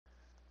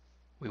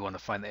we want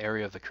to find the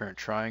area of the current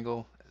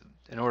triangle.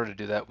 In order to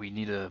do that, we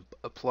need to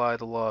apply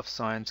the law of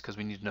sines because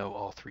we need to know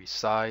all three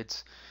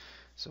sides.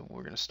 So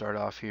we're going to start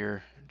off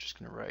here. I'm just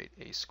going to write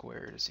a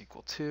squared is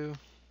equal to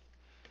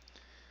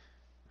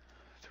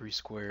 3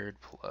 squared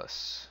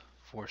plus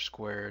 4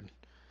 squared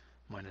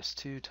minus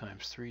 2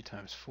 times 3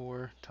 times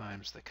 4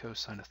 times the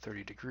cosine of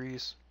 30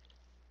 degrees.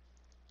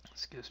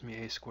 This gives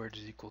me a squared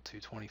is equal to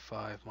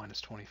 25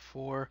 minus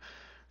 24,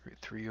 root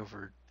 3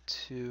 over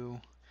 2.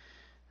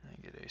 And I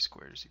get a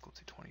squared is equal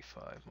to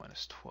 25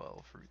 minus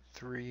 12 root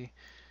 3. And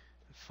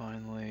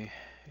finally,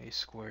 a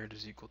squared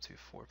is equal to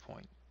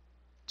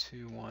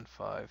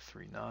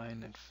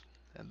 4.21539,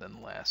 and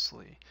then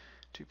lastly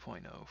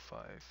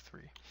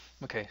 2.053.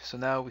 Okay, so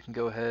now we can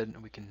go ahead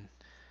and we can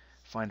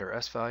find our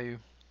s value.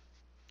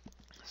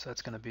 So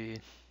that's going to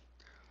be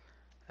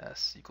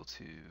s equal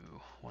to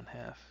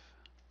 1/2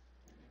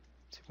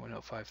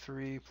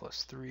 2.053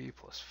 plus 3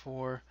 plus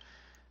 4.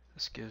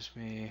 This gives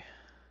me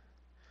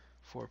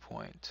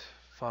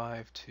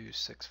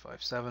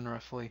 4.52657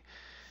 roughly.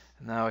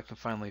 And now I can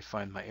finally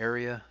find my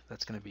area.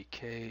 That's going to be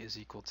k is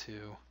equal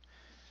to,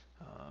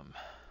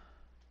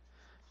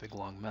 big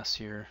long mess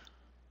here,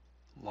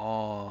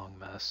 long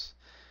mess.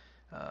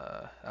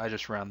 I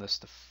just round this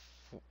to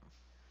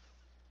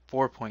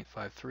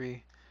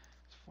 4.53.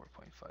 It's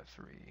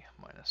 4.53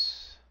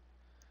 minus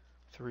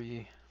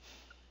 3.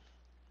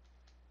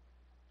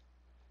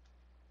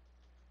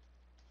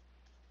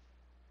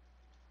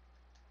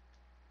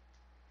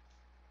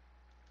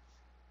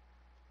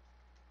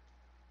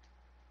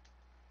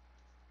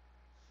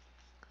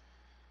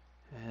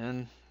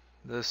 And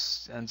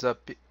this ends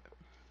up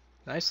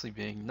nicely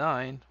being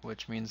 9,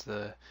 which means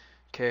the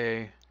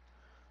k,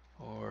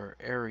 or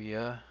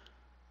area,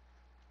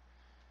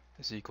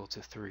 is equal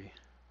to 3.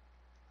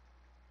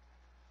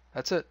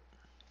 That's it.